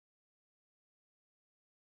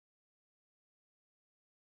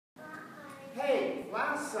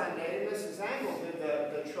last Sunday, Mrs. Angle did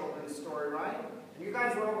the children's story, right? And you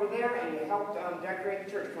guys were over there and you helped decorate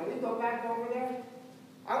the church. Can we go back over there?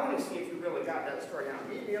 I want to see if you really got that story down.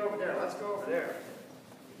 Meet me over there. Let's go over there.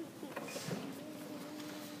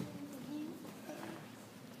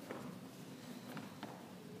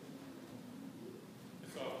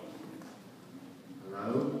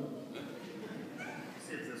 Hello?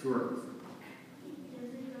 See if this works.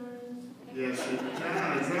 Yes, it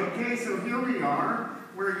does. Okay, so here we are,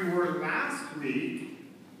 where you were last week.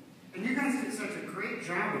 And you guys did such a great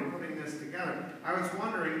job of putting this together. I was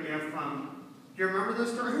wondering if, do you remember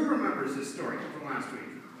this story? Who remembers this story from last week?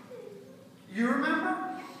 You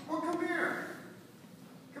remember? Well, come here.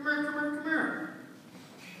 Come here, come here, come here.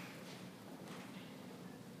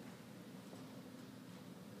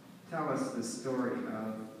 Tell us the story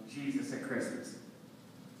of Jesus at Christmas.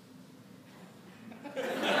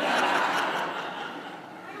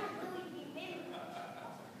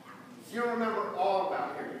 You remember all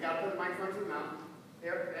about it. Here, you got to put the microphone to your mouth.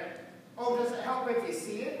 There, there. Oh, does it help if you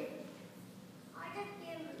see it? I just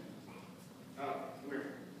give it. Oh, come here.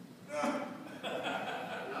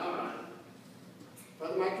 All right. Put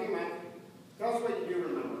the mic to your mouth. Tell us what you do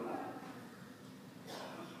remember.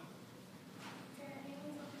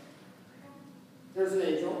 There's an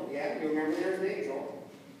angel. Yeah, you remember there's an angel.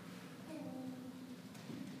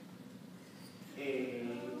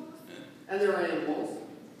 And there are animals.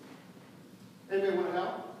 Anybody want to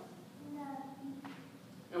help? No.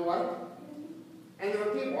 And what? And there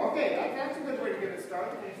are people. Okay, that's a good way to get it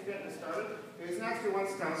started. Thanks for getting it started. Who's next who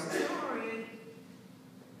wants to tell us a story?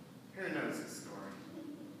 Who knows the story?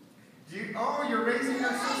 Do you? Oh, you're raising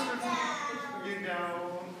your sisters. You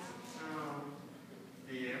don't. Oh.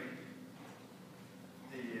 Do you?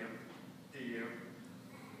 Do you? Do you?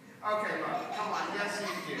 Okay, look. Come on. Yes,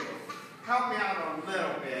 you do. Help me out a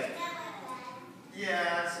little bit.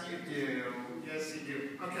 Yes, you do. Yes, you do.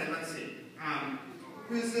 Okay, let's see.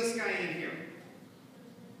 Who's this guy in here?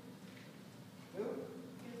 Who?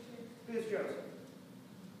 Who's Joseph?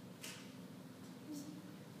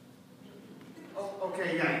 Oh,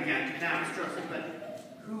 okay, yeah. Now it's Joseph, but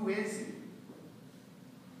who is he?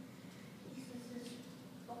 Jesus'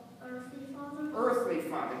 earthly father. Earthly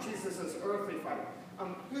father. Jesus is earthly father.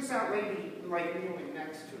 Who's that lady like kneeling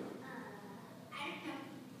next to him? I don't know.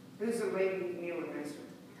 Who's the lady kneeling next to him?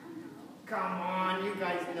 I don't know. Come on, you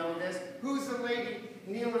guys know this. Who's the lady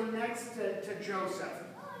kneeling next to Joseph?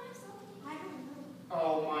 I don't know.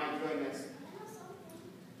 Oh my goodness. I know something.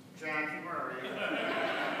 Jackie, where are you?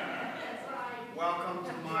 That's right. Welcome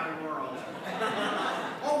to my world.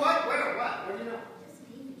 Oh, what? Where? What? What do you know? Just a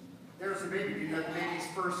baby. There's a baby. Do you know the baby's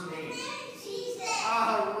first name? Jesus.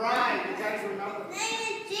 All right. You guys remember? Name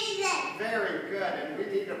is Jesus. Very good. And we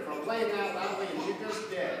need to proclaim that loudly, and you just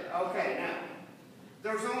did. Okay, now.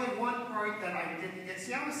 There's only one part that I didn't get.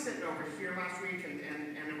 See, I was sitting over here last week, and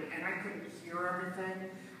I couldn't hear everything.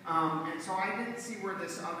 And so I didn't see where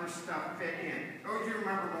this other stuff fit in. Oh, do you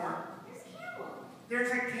remember more? There's a camel. There's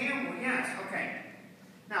a camel, yes. Okay.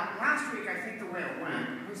 Now, last week, I think the way it went,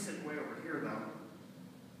 I was sitting way over here, though.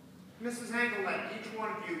 Mrs. Angle let each one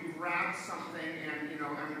of you grab something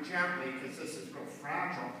and, gently, because this is real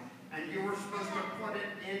fragile, and you were supposed to put it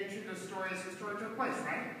into the story as the story took place,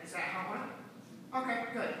 right? Is that how it went? Okay,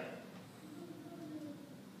 good.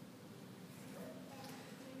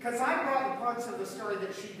 Because I brought the parts of the story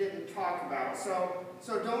that she didn't talk about, so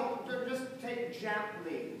don't just take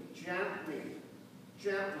gently.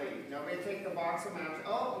 Nobody take the box of matches.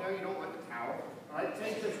 Oh, no, you don't want the towel. All right,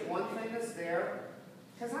 take this one thing that's there.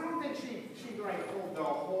 Because I don't think she told the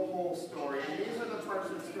whole story. And these are the parts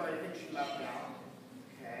of the story I think she left out.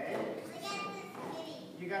 Okay.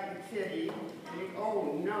 You got the kitty.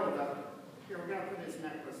 Oh, no, here, we're going to put his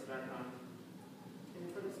necklace back on. Can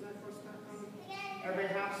you put his necklace back on?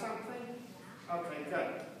 Everybody have something? Okay,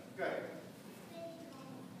 good.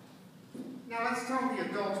 Now let's tell the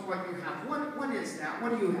adults what you have. What is that?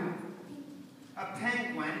 What do you have? A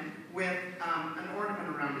penguin with an ornament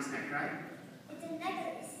around his neck, right? It's a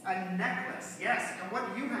necklace. A necklace, yes. And what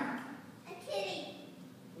do you have? A kitty.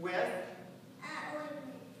 With?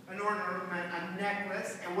 Ornament. An ornament, a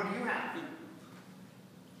necklace. And what do you have?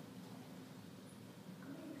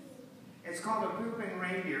 It's called a pooping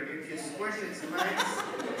reindeer. If you squish its legs,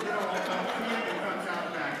 little candy comes out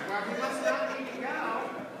the back. Well, he must not need to go.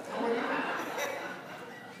 What do you have?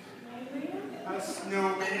 A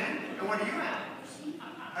snowman. And what do you have?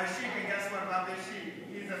 A sheep. And guess what about this sheep?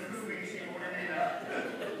 He's a pooping sheep. What do you know?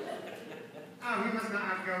 Oh, he must not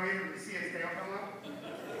have to go either to see his tail come up.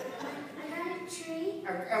 I got a tree.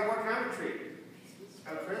 What kind of tree? A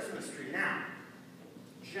Christmas tree. Now,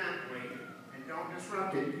 gently, and Don't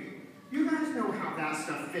disrupt it. You guys know how that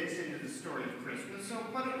stuff fits into the story of Christmas, so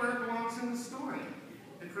put it where it belongs in the story.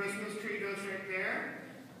 The Christmas tree goes right there.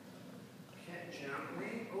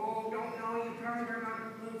 Gently. Oh, don't know. You probably better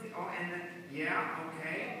not move. Oh, and then, yeah,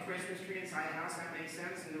 okay. Christmas tree inside the house, that makes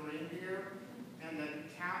sense. And the reindeer. And the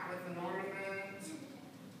cat with an ornament.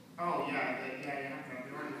 Oh, yeah, you have to have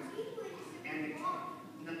the ornament.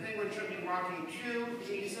 And the penguin should be walking to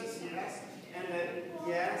Jesus, yes. And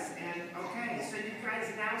yes, and okay. So you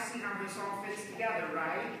guys now see how this all fits together,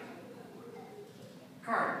 right?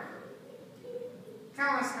 Carter,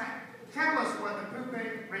 tell us what the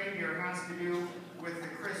pooping reindeer has to do with the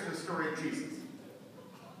Christmas story of Jesus.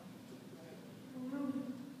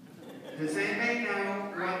 Does anybody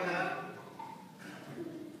know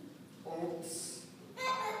what oops.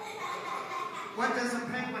 What does a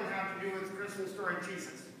penguin have to do with the Christmas story of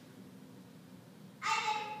Jesus?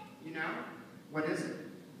 You know? What is it?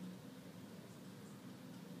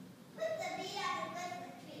 Put the bee on the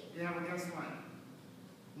Christmas tree. Yeah, well, guess what?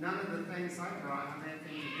 None of the things I brought have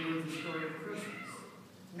anything to do with the story of Christmas.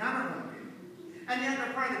 None of them do. And yet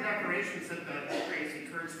they're part of the decorations that the Crazy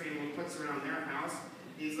Kurtz family puts around their house.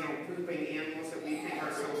 These little pooping animals that we think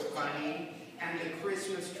are so funny. And the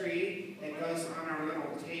Christmas tree that goes on our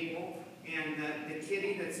little table. And the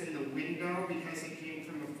kitty that's in the window because it came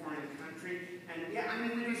from a foreign country. And yeah, I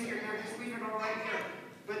mean, we just leave it all right here.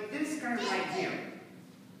 But this guy right here,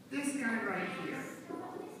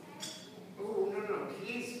 oh, no,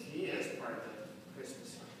 he is part of the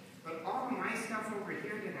Christmas. But all of my stuff over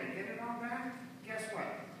here, did I get it all back? Guess what?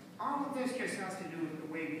 All of this just has to do with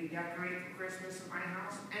the way we decorate for Christmas in my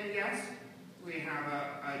house. And yes, we have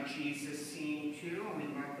a Jesus scene too, and we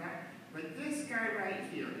love that. But this guy right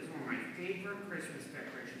here is one of my favorite Christmas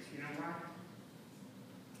decorations. You know why?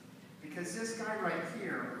 Because this guy right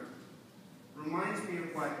here reminds me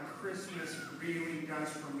of what Christmas really does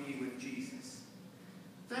for me with Jesus.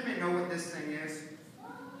 Does anybody know what this thing is?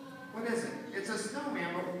 What is it? It's a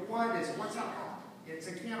snowman, but what is it? What's up? It's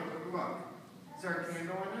a candle, but look. Is there a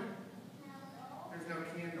candle in it? There's no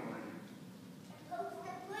candle in it.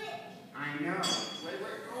 I know. Wait.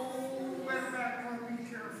 Oh, wait back. Oh, be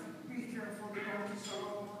careful. Be careful. The dog is so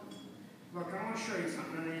low. Look, I want to show you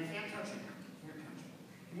something. No, you can't touch it. You can't touch it.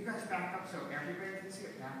 Can you guys back up so everybody can see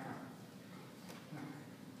it? Back up.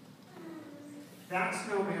 That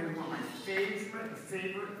snowman is one of my favorite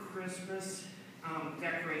Christmas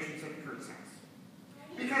decorations at Kurt's house.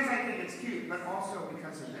 Because I think it's cute, but also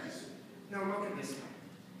because of this. No, look at this guy.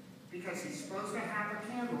 Because he's supposed to have a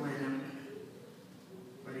candle in him,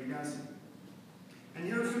 but he doesn't. And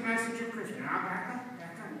here's the message of Christmas. Now back up.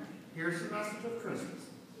 Here's the message of Christmas.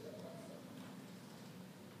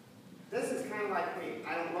 This is kind of like me.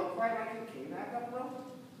 I don't look quite like you. Can you back up a little?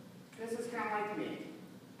 This is kind of like me.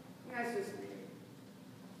 That's just me.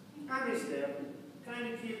 I'm just there.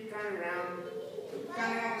 Kind of cute, kind of round,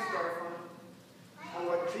 kind of have a star for him. And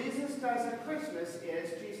what Jesus does at Christmas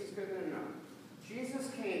is, Jesus goes, no.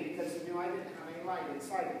 Jesus came because he knew I didn't have any light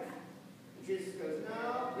inside of me. And Jesus goes,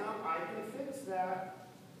 no, I can fix that.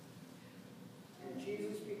 And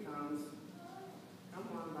Jesus becomes, come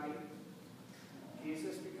on, light.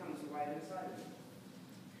 Jesus becomes the light inside of me.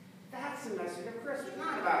 That's the message of Christmas.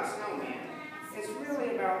 Not about a snowman. It's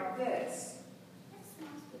really about this.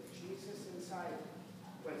 Jesus inside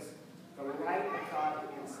was the light of God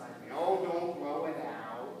inside me. Oh, don't blow it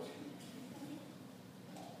out.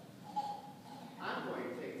 I'm going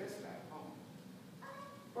to take this back home.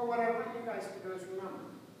 But whatever you guys can do is remember.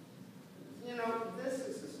 You know, this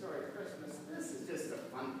is the story of Christmas. This is just the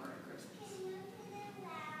fun part of Christmas.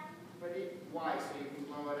 But why? So you can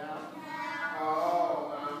blow it out?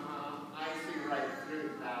 Oh, I see right through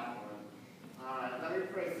that one. All right, let me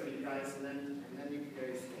pray for you guys, and then you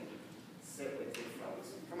guys can sit with your folks.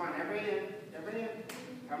 Come on, everybody in.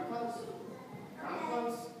 Come close.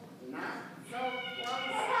 Not so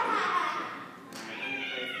close. All right, let me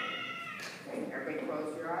pray for you. Okay, everybody close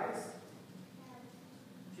your eyes.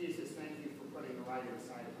 Jesus, thank you for putting the light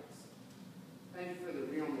inside of us. Thank you for the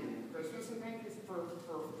real meaning of Christmas, and thank you for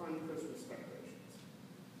fun Christmas decorations.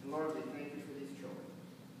 And Lord, we thank you for these children.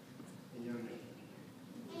 In your name.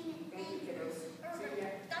 Thank you, kiddos. See ya.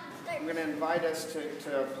 I'm going to invite us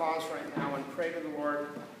to pause right now and pray to the Lord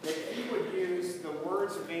that he would use the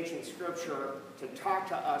words of ancient scripture to talk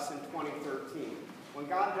to us in 2013. When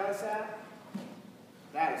God does that,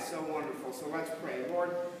 that is so wonderful. So let's pray.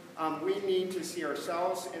 Lord, we need to see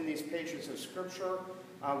ourselves in these pages of scripture.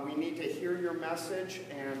 We need to hear your message.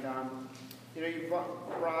 And, you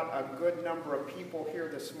brought a good number of people here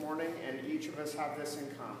this morning, and each of us have this in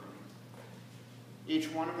common. Each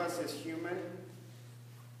one of us is human.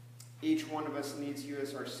 Each one of us needs you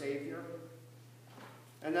as our Savior.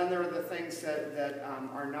 And then there are the things that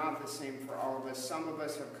are not the same for all of us. Some of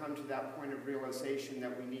us have come to that point of realization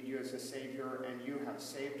that we need you as a Savior, and you have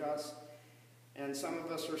saved us. And some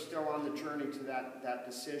of us are still on the journey to that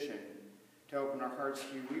decision to open our hearts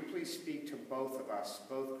to you. Will you please speak to both of us,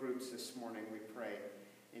 both groups this morning, we pray.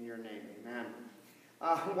 In your name, amen.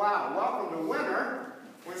 Wow, welcome to winter.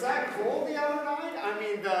 Was that cold the other night? I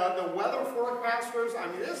mean, the weather forecasters, I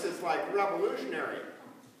mean, this is like revolutionary.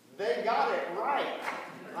 They got it right?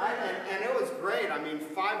 And it was great. I mean,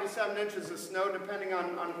 5 to 7 inches of snow depending on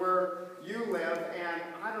where you live. And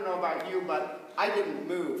I don't know about you, but I didn't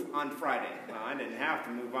move on Friday. Well, I didn't have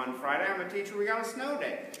to move on Friday. I'm a teacher. We got a snow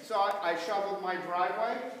day. So I shoveled my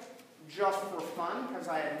driveway just for fun because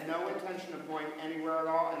I had no intention of going anywhere at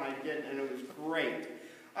all, and I did, and it was great.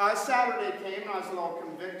 Saturday came, and I was a little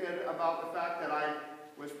convicted about the fact that I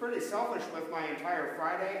was pretty selfish with my entire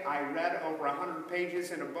Friday. I read over 100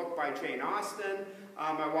 pages in a book by Jane Austen.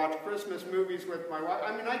 I watched Christmas movies with my wife.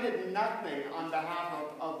 I mean, I did nothing on behalf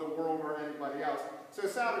of the world or anybody else. So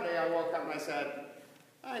Saturday I woke up and I said,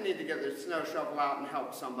 I need to get the snow shovel out and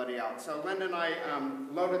help somebody out. So Linda and I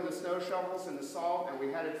loaded the snow shovels and the salt, and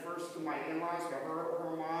we headed first to my in-laws, to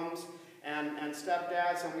her moms and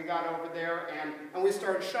stepdads, and we got over there and we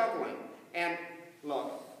started shoveling. And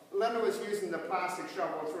look, Linda was using the plastic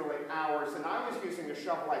shovels really hours, and I was using a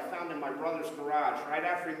shovel I found in my brother's garage. Right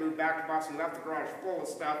after he moved back to Boston, he left the garage full of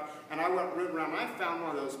stuff, and I went rooting around, and I found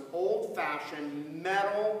one of those old-fashioned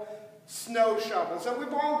metal snow shovels that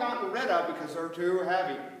we've all gotten rid of because they're too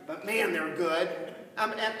heavy. But man, they're good.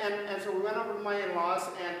 And so we went over to my in-laws,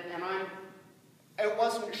 and it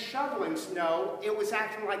wasn't shoveling snow, it was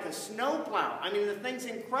acting like a snow plow. I mean, the thing's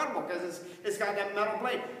incredible because it's got that metal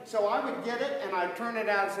blade. So I would get it, and I'd turn it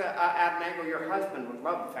at an angle. Your husband would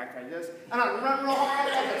love the fact I did this. And I'd run real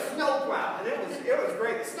hard like a snow plow. And it was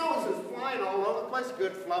great. The snow was just flying all over the place.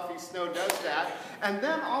 Good, fluffy snow does that. And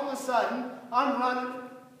then all of a sudden, I'm running.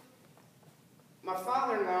 My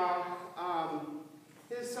father-in-law,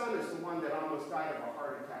 his son is the one that almost died of a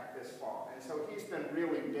heart attack this fall. And so he's been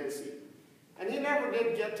really busy. And he never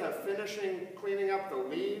did get to finishing cleaning up the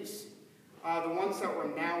leaves, the ones that were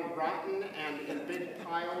now rotten and in big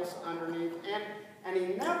piles underneath. And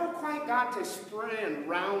he never quite got to spraying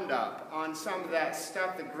Roundup on some of that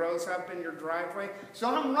stuff that grows up in your driveway. So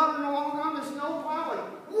I'm running along on the snowplow,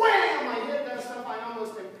 and wham! I hit that stuff. I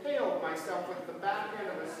almost impaled myself with the back end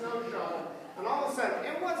of a snow shovel. And all of a sudden,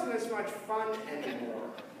 it wasn't as much fun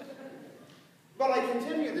anymore. But I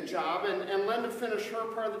continued the job, and Linda finished her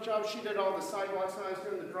part of the job. She did all the sidewalks, and I was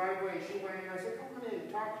doing the driveway, and she went in, and I said, come on in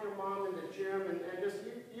and talk to your mom in the gym, and just,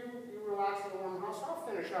 you relax in the warm house. I'll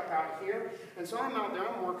finish up out here. And so I'm out there,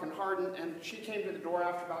 I'm working hard, and she came to the door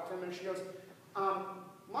after about 10 minutes. She goes,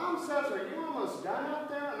 Mom says, are you almost done out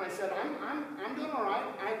there? And I said, I'm doing all right.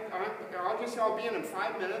 I'll be in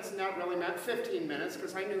 5 minutes, and that really meant 15 minutes,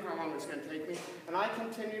 because I knew how long it was going to take me. And I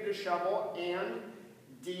continued to shovel and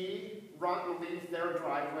rotten leaf their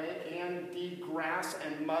driveway and de-grass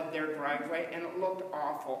and mud their driveway, and it looked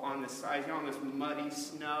awful on the sides, all this muddy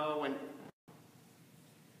snow, and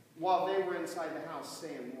while they were inside the house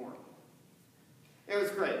staying warm. It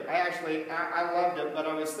was great. I loved it, but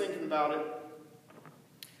I was thinking about it.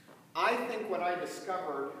 I think what I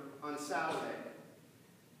discovered on Saturday,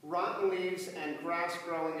 rotten leaves and grass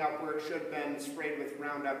growing up where it should have been sprayed with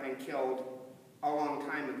Roundup and killed a long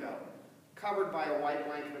time ago, covered by a white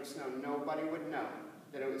blanket of snow, nobody would know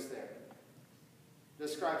that it was there.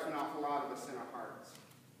 Describes an awful lot of us in our hearts.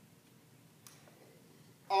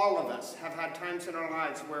 All of us have had times in our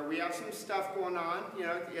lives where we have some stuff going on,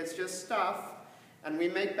 it's just stuff, and we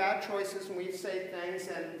make bad choices and we say things,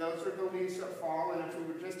 and those are the leaves that fall, and if we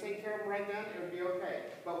would just take care of them right then, it would be okay.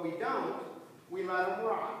 But we don't. We let them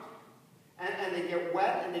rot. And they get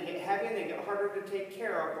wet, and they get heavy, and they get harder to take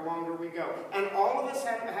care of the longer we go. And all of us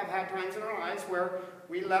have had times in our lives where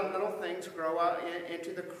we let little things grow out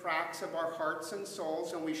into the cracks of our hearts and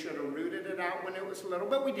souls, and we should have rooted it out when it was little,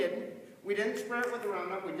 but we didn't. We didn't spray it with the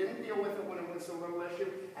Roundup. We didn't deal with it when it was a little issue.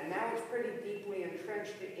 And now it's pretty deeply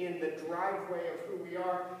entrenched in the driveway of who we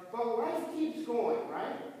are. But life keeps going,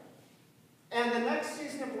 right? And the next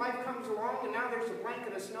season of life comes along, and now there's a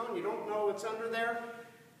blanket of snow, and you don't know what's under there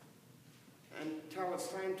until it's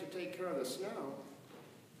time to take care of the snow.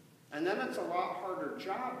 And then it's a lot harder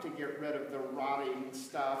job to get rid of the rotting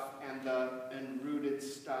stuff and rooted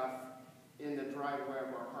stuff in the driveway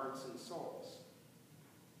of our hearts and souls.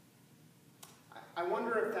 I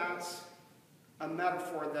wonder if that's a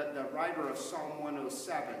metaphor that the writer of Psalm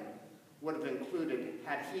 107 would have included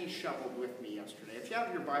had he shoveled with me yesterday. If you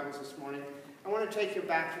have your Bibles this morning, I want to take you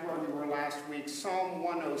back to where we were last week, Psalm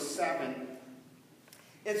 107.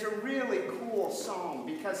 It's a really cool psalm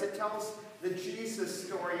because it tells the Jesus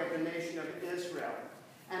story of the nation of Israel.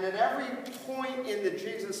 And at every point in the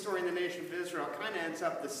Jesus story in the nation of Israel, it kind of ends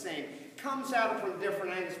up the same. Comes at it from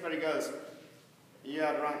different angles, but he goes, you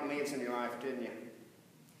had rotten leaves in your life, didn't you?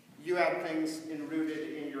 You had things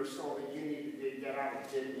enrooted in your soul that you needed to get out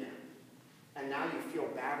of, didn't you? And now you feel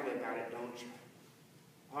badly about it, don't you?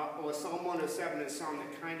 Well, Psalm 107 is a psalm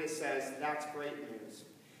that kind of says that's great news.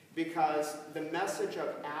 Because the message of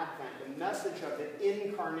Advent, the message of the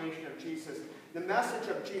incarnation of Jesus, the message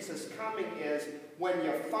of Jesus coming is when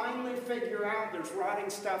you finally figure out there's rotting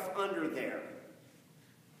stuff under there,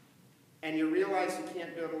 and you realize you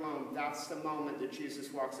can't do it alone, that's the moment that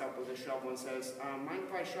Jesus walks up with a shovel and says, mind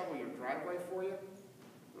if I shovel your driveway for you?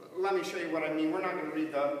 Let me show you what I mean. We're not going to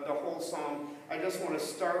read the whole psalm. I just want to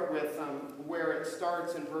start with where it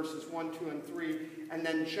starts in verses 1, 2, and 3, and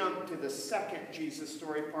then jump to the second Jesus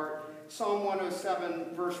story part. Psalm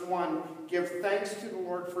 107, verse 1, give thanks to the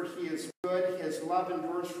Lord, for he is good. His love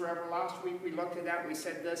endures forever. Last week we looked at that and we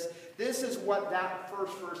said this. This is what that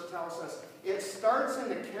first verse tells us. It starts in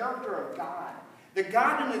the character of God. The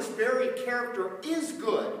God in his very character is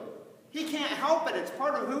good. He can't help it. It's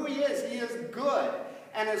part of who he is. He is good.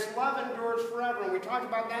 And his love endures forever. And we talked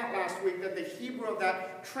about that last week, that the Hebrew of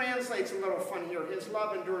that translates a little fun here. His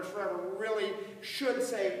love endures forever really should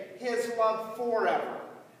say his love forever.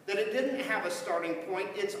 That it didn't have a starting point.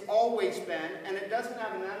 It's always been. And it doesn't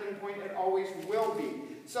have an ending point. It always will be.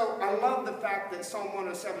 So I love the fact that Psalm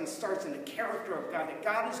 107 starts in the character of God. That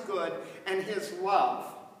God is good and his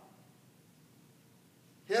love.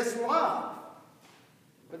 His love.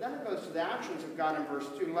 But then it goes to the actions of God in verse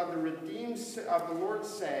 2. Let the redeemed of the Lord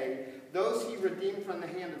say, those he redeemed from the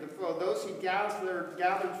hand of the foe, those he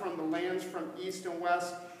gathered from the lands from east and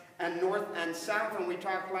west and north and south. And we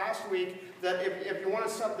talked last week that if you want to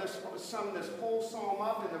sum this whole psalm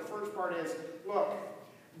up, in the first part is, look,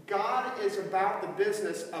 God is about the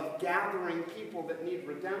business of gathering people that need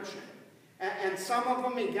redemption. And some of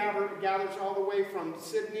them he gathers all the way from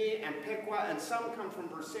Sydney and Piqua, and some come from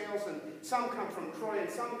Versailles, and some come from Troy, and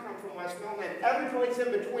some come from West Milton, and every place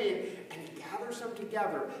in between, and he gathers them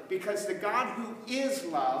together because the God who is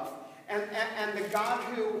love and the God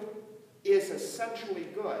who is essentially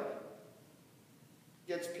good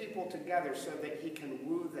gets people together so that he can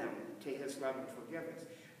woo them to his love and forgiveness.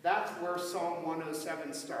 That's where Psalm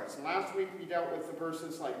 107 starts. And last week we dealt with the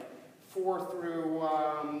verses like 4 through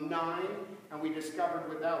 9, and we discovered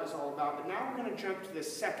what that was all about. But now we're going to jump to the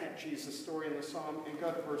second Jesus story in the psalm and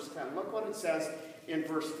go to verse 10. Look what it says in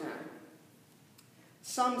verse 10.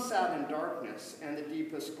 Some sat in darkness and the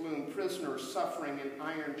deepest gloom, prisoners suffering in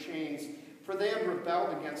iron chains, for they had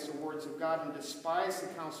rebelled against the words of God and despised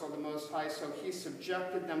the counsel of the Most High, so he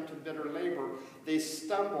subjected them to bitter labor. They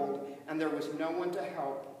stumbled, and there was no one to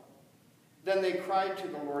help. Then they cried to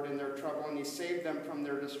the Lord in their trouble, and he saved them from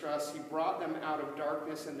their distress. He brought them out of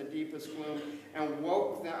darkness and the deepest gloom, and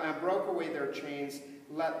broke away their chains.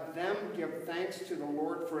 Let them give thanks to the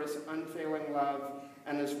Lord for his unfailing love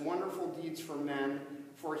and his wonderful deeds for men,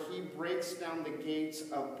 for he breaks down the gates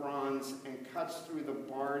of bronze and cuts through the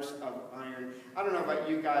bars of iron. I don't know about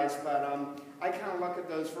you guys, but I kind of look at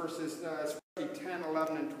those verses, especially 10,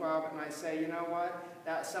 11, and 12, and I say, you know what?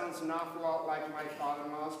 That sounds an awful lot like my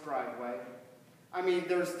father-in-law's driveway. I mean,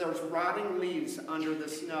 there's rotting leaves under the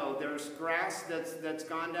snow. There's grass that's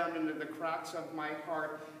gone down into the cracks of my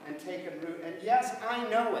heart and taken root. And yes, I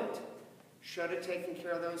know it. Should have taken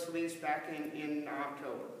care of those leaves back in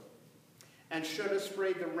October. And should have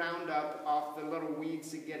sprayed the Roundup off the little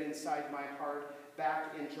weeds that get inside my heart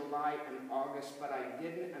back in July and August, but I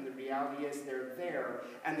didn't, and the reality is they're there,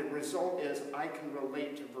 and the result is I can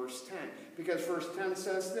relate to verse 10, because verse 10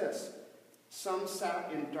 says this, some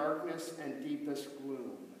sat in darkness and deepest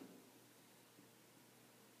gloom.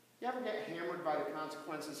 You ever get hammered by the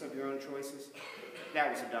consequences of your own choices?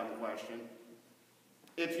 That was a dumb question.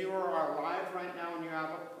 If you are alive right now and you have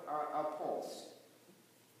a pulse,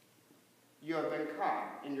 you have been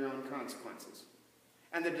caught in your own consequences.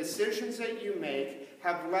 And the decisions that you make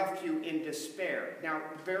have left you in despair. Now,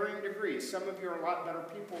 varying degrees. Some of you are a lot better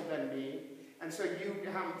people than me, and so you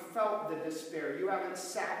haven't felt the despair. You haven't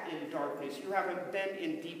sat in darkness. You haven't been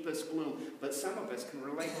in deepest gloom. But some of us can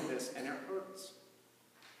relate to this, and it hurts.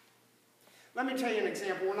 Let me tell you an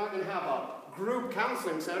example. We're not going to have a group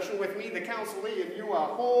counseling session with me, the counselee, and you a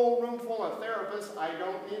whole room full of therapists. I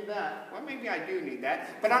don't need that. Well, maybe I do need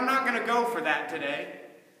that, but I'm not going to go for that today.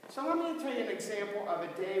 So let me tell you an example of a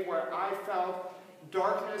day where I felt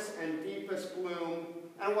darkness and deepest gloom,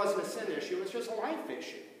 and it wasn't a sin issue, it was just a life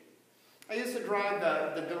issue. I used to drive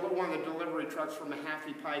one of the delivery trucks from a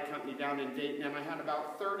Happy Pie company down in Dayton, and I had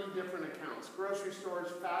about 30 different accounts, grocery stores,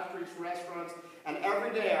 factories, restaurants, and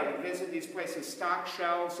every day I would visit these places, stock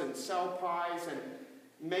shelves and sell pies and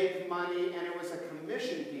make money, and it was a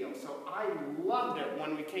commission deal. So I loved it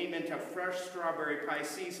when we came into fresh strawberry pie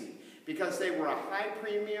season because they were a high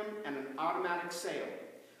premium and an automatic sale.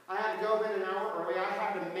 I had to go in an hour early. I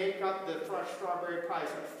had to make up the fresh strawberry pies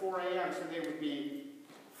at 4 a.m. so they would be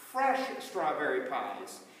fresh strawberry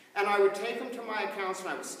pies. And I would take them to my accounts and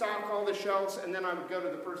I would stock all the shelves, and then I would go to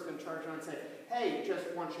the person in charge and I'd say, hey,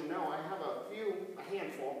 just want you to know, I have a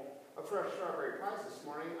handful of fresh strawberry pies this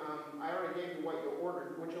morning. I already gave you what you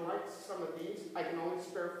ordered. Would you like some of these? I can only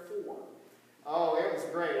spare 4. Oh, it was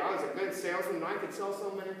great. I was a good salesman and I could sell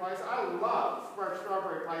so many pies. I love fresh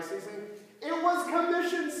strawberry pie season. It was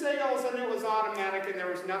commission sales and it was automatic and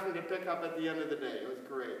there was nothing to pick up at the end of the day. It was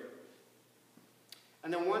great.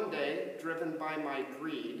 And then one day, driven by my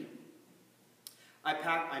greed,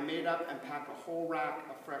 I made up and packed a whole rack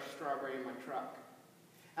of fresh strawberry in my truck.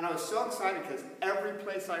 And I was so excited because every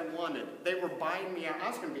place I wanted, they were buying me out. I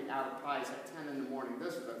was going to be out of pies at 10 in the morning.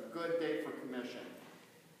 This was a good day for commission.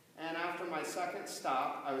 And after my second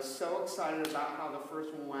stop, I was so excited about how the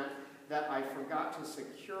first one went that I forgot to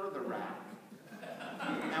secure the rack.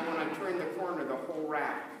 And when I turned the corner, the whole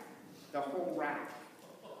rack.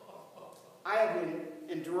 I had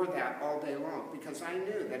to endure that all day long because I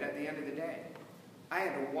knew that at the end of the day, I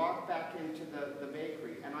had to walk back into the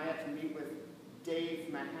bakery and I had to meet with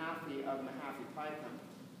Dave Mahaffey of Mahaffey Pie Company.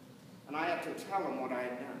 And I had to tell him what I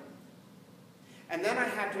had done. And then I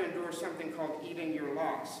had to endure something called eating your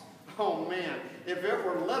loss. Oh man, if it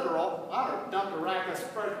were literal, I would have dumped a rack of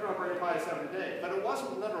fresh strawberry pies every day. But it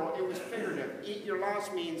wasn't literal, it was figurative. Eat your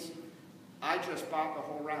loss means I just bought the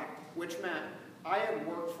whole rack, which meant I had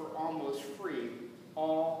worked for almost free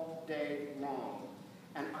all day long.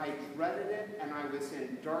 And I dreaded it, and I was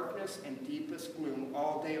in darkness and deepest gloom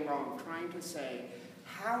all day long, trying to say,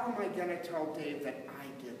 how am I going to tell Dave that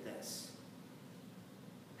I did this?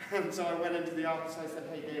 And so I went into the office, I said,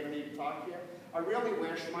 hey Dave, I need to talk to you. I really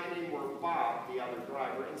wish my name were Bob, the other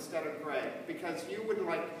driver, instead of Greg, because you would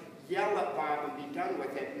yell at Bob and be done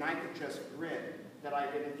with it, and I could just grin that I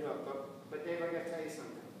didn't do it. But Dave, I got to tell you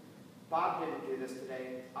something. Bob didn't do this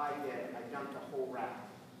today. I did. I dumped a whole rack.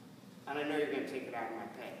 And I know you're going to take it out of my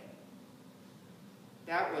pay.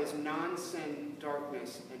 That was non-sin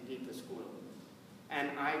darkness and deepest gloom. And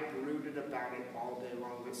I brooded about it all day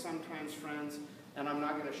long. But sometimes, friends, and I'm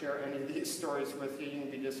not going to share any of these stories with you. You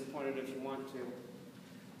can be disappointed if you want to.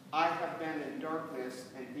 I have been in darkness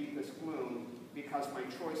and deepest gloom because my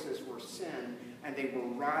choices were sin, and they were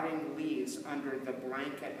rotting leaves under the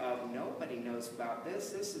blanket of nobody knows about this.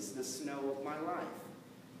 This is the snow of my life.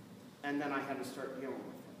 And then I had to start dealing with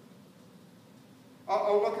it.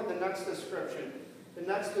 Oh, look at the next description. The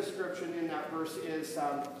next description in that verse is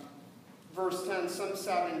verse 10. Some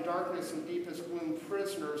sat in darkness and deepest gloom,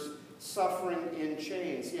 prisoners suffering in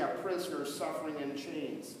chains. Yeah, prisoners suffering in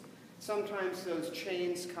chains. Sometimes those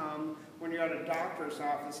chains come when you're at a doctor's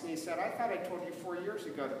office and he said, I thought I told you 4 years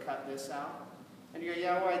ago to cut this out. And you go,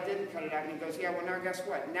 yeah, well, I didn't cut it out. And he goes, yeah, well, now guess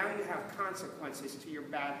what? Now you have consequences to your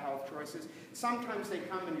bad health choices. Sometimes they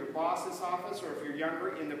come in your boss's office, or if you're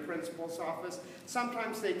younger, in the principal's office.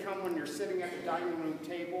 Sometimes they come when you're sitting at the dining room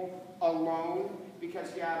table alone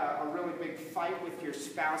because you had a really big fight with your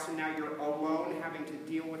spouse and now you're alone having to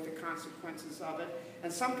deal with the consequences of it.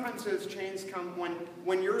 And sometimes those chains come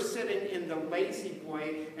when you're sitting in the lazy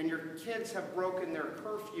boy and your kids have broken their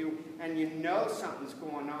curfew and you know something's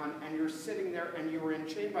going on and you're sitting there and you were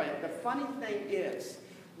enchained by it. The funny thing is,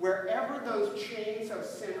 wherever those chains of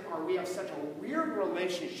sin are, we have such a weird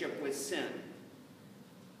relationship with sin.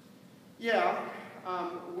 Yeah,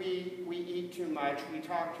 we eat too much, we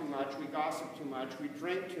talk too much, we gossip too much, we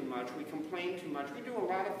drink too much, we complain too much, we do a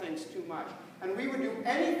lot of things too much. And we would do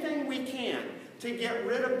anything we can to get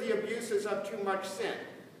rid of the abuses of too much sin.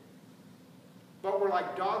 But we're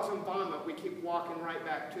like dogs in vomit, we keep walking right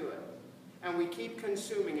back to it. And we keep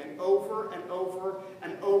consuming it over and over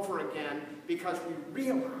and over again because we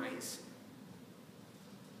realize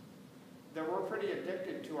that we're pretty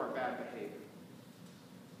addicted to our bad behavior.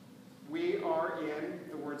 We are, in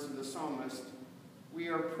the words of the psalmist, we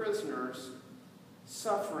are prisoners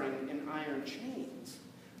suffering in iron chains.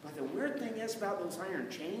 But the weird thing is about those iron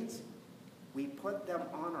chains, we put them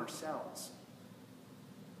on ourselves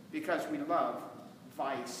because we love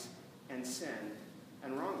vice and sin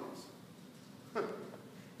and wrongness.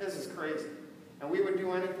 This is crazy. And we would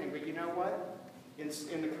do anything, but you know what?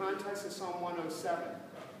 in the context of Psalm 107,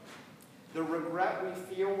 the regret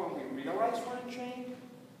we feel when we realize we're in chain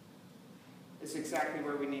is exactly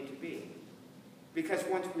where we need to be. Because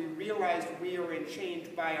once we realize we are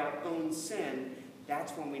enchained by our own sin,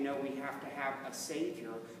 that's when we know we have to have a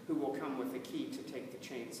Savior who will come with a key to take the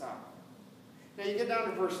chains off. Now you get down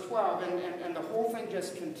to verse 12, and the whole thing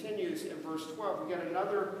just continues in verse 12. We get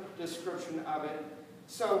another description of it.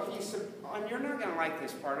 So and you're not going to like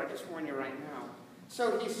this part, I just warn you right now.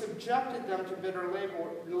 So he subjected them to bitter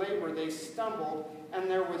labor. They stumbled, and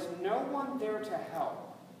there was no one there to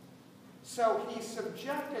help. So he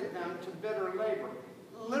subjected them to bitter labor.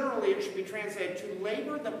 Literally, it should be translated to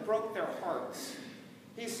labor that broke their hearts.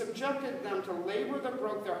 He subjected them to labor that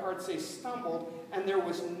broke their hearts. They stumbled, and there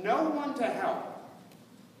was no one to help.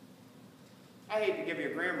 I hate to give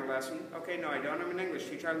you a grammar lesson. Okay, no, I don't. I'm an English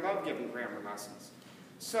teacher. I love giving grammar lessons.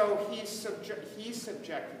 So he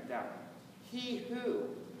subjected them. He who?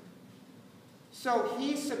 So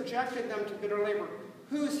he subjected them to bitter labor.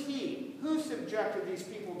 Who's he? Who subjected these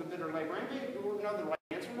people to bitter labor? Anybody know the right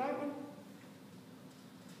answer to that one?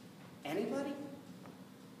 Anybody?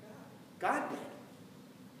 God did.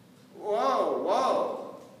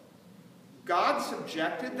 Whoa. God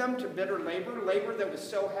subjected them to bitter labor, labor that was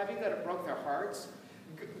so heavy that it broke their hearts.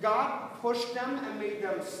 God pushed them and made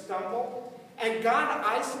them stumble. And God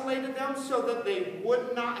isolated them so that they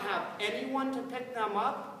would not have anyone to pick them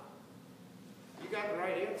up. You got the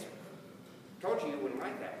right answer. Told you wouldn't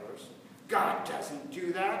like that verse. God doesn't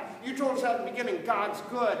do that. You told us at the beginning, God's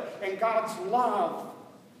good and God's love.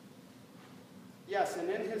 Yes, and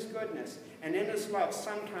in his goodness and in his love,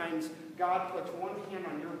 sometimes God puts one hand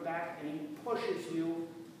on your back and he pushes you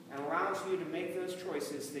and allows you to make those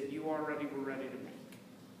choices that you already were ready to make.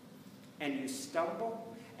 And you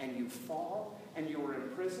stumble and you fall and you're in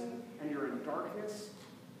prison and you're in darkness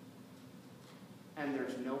and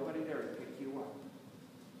there's nobody there to pick you up.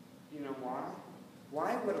 You know why?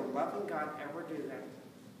 Why would a loving God ever do that?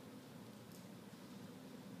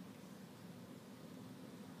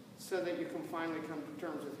 So that you can finally come to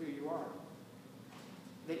terms with who you are.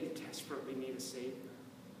 That you desperately need a Savior.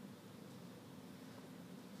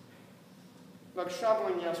 Look,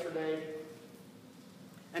 shoveling yesterday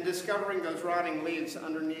and discovering those rotting leaves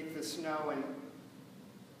underneath the snow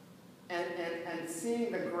and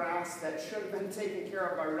seeing the grass that should have been taken care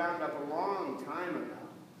of by Roundup a long time ago.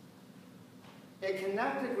 It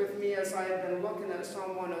connected with me as I had been looking at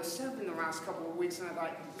Psalm 107 the last couple of weeks, and I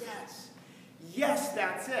thought, yes,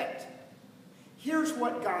 that's it. Here's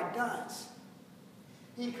what God does.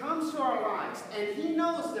 He comes to our lives, and he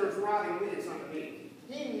knows there's rotting leaves underneath.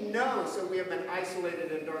 He knows that we have been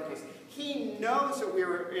isolated in darkness. He knows that we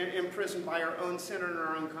were imprisoned by our own sin and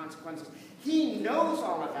our own consequences. He knows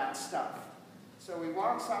all of that stuff. So he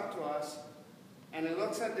walks up to us, and he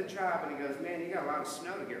looks at the job, and he goes, man, you got a lot of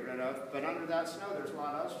snow to get rid of, but under that snow, there's a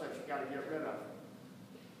lot of other stuff you got to get rid of.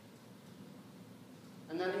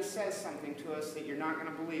 And then he says something to us that you're not going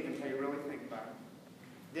to believe until you really think about it.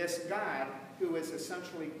 This God, who is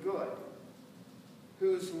essentially good,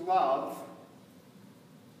 whose love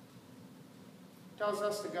tells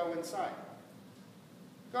us to go inside.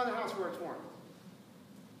 Go in the house where it's warm.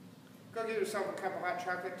 Go get yourself a cup of hot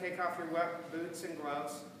chocolate, take off your wet boots and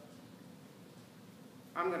gloves.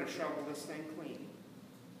 I'm going to shovel this thing clean.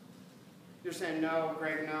 You're saying, no,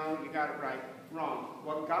 Greg, no, you got it right. Wrong.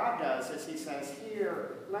 What God does is he says,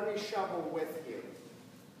 here, let me shovel with you.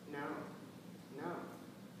 No.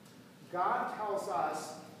 God tells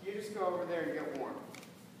us, you just go over there and get warm.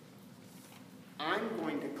 I'm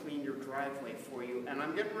going to clean your driveway for you, and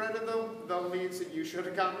I'm getting rid of the leaves that you should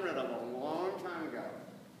have gotten rid of a long time ago.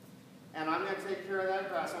 And I'm going to take care of that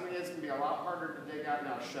grass. I mean, it's going to be a lot harder to dig out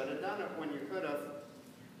now. Should have done it when you could have.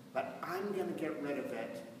 But I'm going to get rid of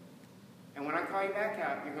it. And when I call you back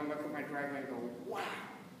out, you're going to look at my driveway and go, wow,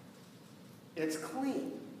 it's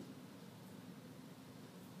clean.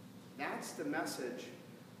 That's the message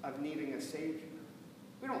of needing a Savior.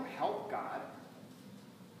 We don't help God.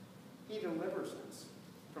 He delivers us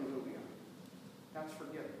from who we are. That's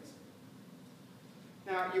forgiveness.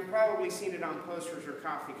 Now, you've probably seen it on posters or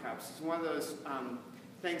coffee cups. It's one of those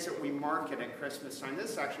things that we market at Christmas time. This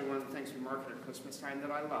is actually one of the things we market at Christmas time that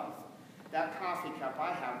I love. That coffee cup,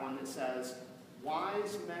 I have one that says,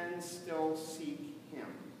 wise men still seek him.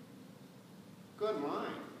 Good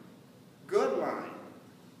line. Good line.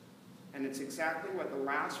 And it's exactly what the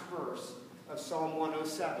last verse of Psalm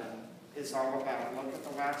 107 is all about. Look at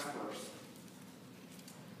the last verse.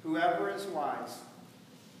 Whoever is wise,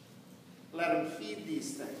 let him heed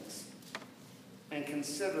these things and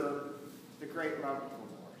consider the great love of the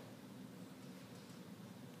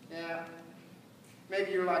Lord. Yeah.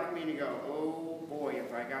 Maybe you're like me and you go, oh boy,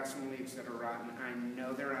 if I got some leaves that are rotten, I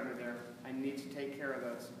know they're under there. I need to take care of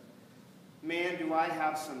those. Man, do I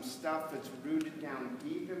have some stuff that's rooted down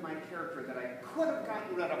deep in my character that I could have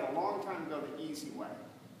gotten rid of a long time ago the easy way.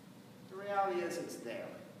 The reality is it's there.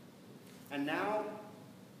 And now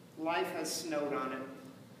life has snowed on it,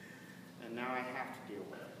 and now I have to deal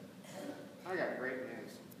with it. I got great news.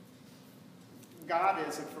 God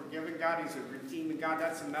is a forgiving God. He's a redeeming God.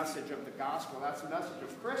 That's the message of the gospel. That's the message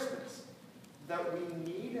of Christmas. That we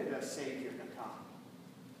needed a Savior to come.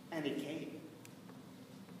 And He came.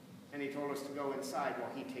 And He told us to go inside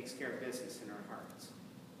while He takes care of business in our hearts.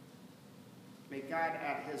 May God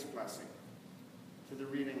add His blessing to the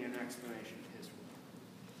reading and explanation.